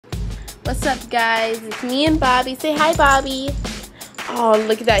What's up, guys? It's me and Bobby. Say hi, Bobby. Oh,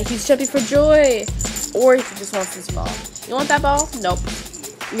 look at that. He's jumping for joy. Or he just wants this ball. You want that ball? Nope.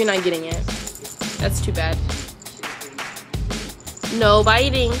 You're not getting it. That's too bad. No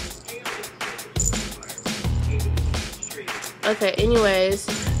biting. Okay, anyways.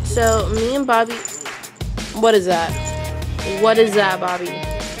 So, me and Bobby... What is that? What is that, Bobby?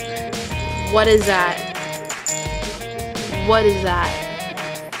 What is that? What is that?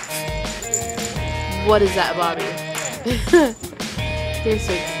 What is that, Bobby? You're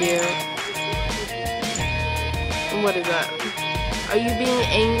so cute. What is that? Are you being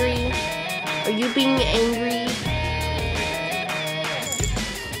angry? Are you being angry?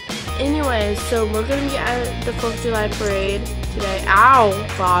 Anyway, so we're gonna be at the 4th of July parade today. Ow,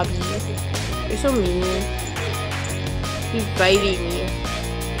 Bobby. You're so mean. He's biting me.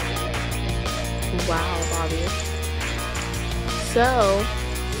 Wow, Bobby. So,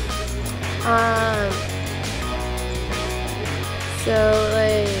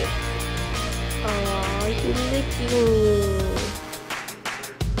 like, oh, you're licking me.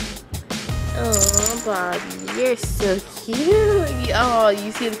 Oh, Bobby, you're so cute. Oh,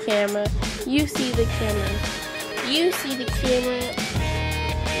 you see the camera. You see the camera. You see the camera.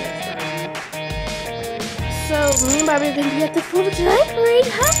 So, me and Bobby are going to be at the 4th of July parade.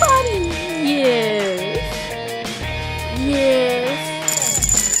 Hi, Bobby. Yes. Yes.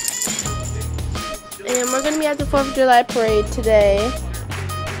 And we're going to be at the 4th of July parade today.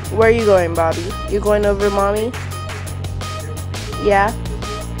 Where are you going, Bobby? You're going over to Mommy? Yeah?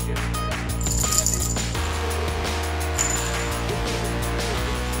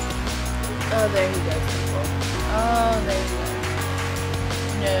 Oh, there he goes. Oh, there he goes.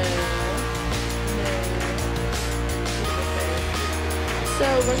 No. So,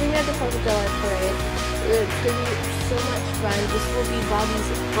 we're going to be at the 4th of July parade. It's going to be so much fun. This will be Bobby's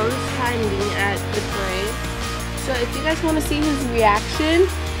first time being at the parade. So, if you guys want to see his reaction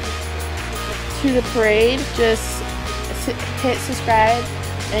to the parade, just hit subscribe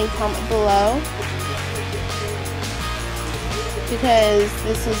and comment below. Because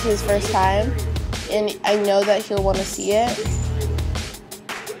this is his first time. And I know that he'll want to see it.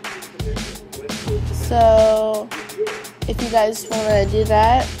 So... if you guys want to do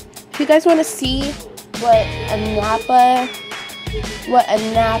that, if you guys want to see what a Napa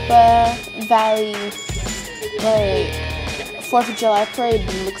Valley, like, 4th of July parade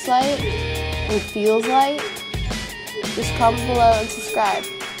looks like and feels like, just comment below and subscribe.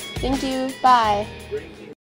 Thank you. Bye.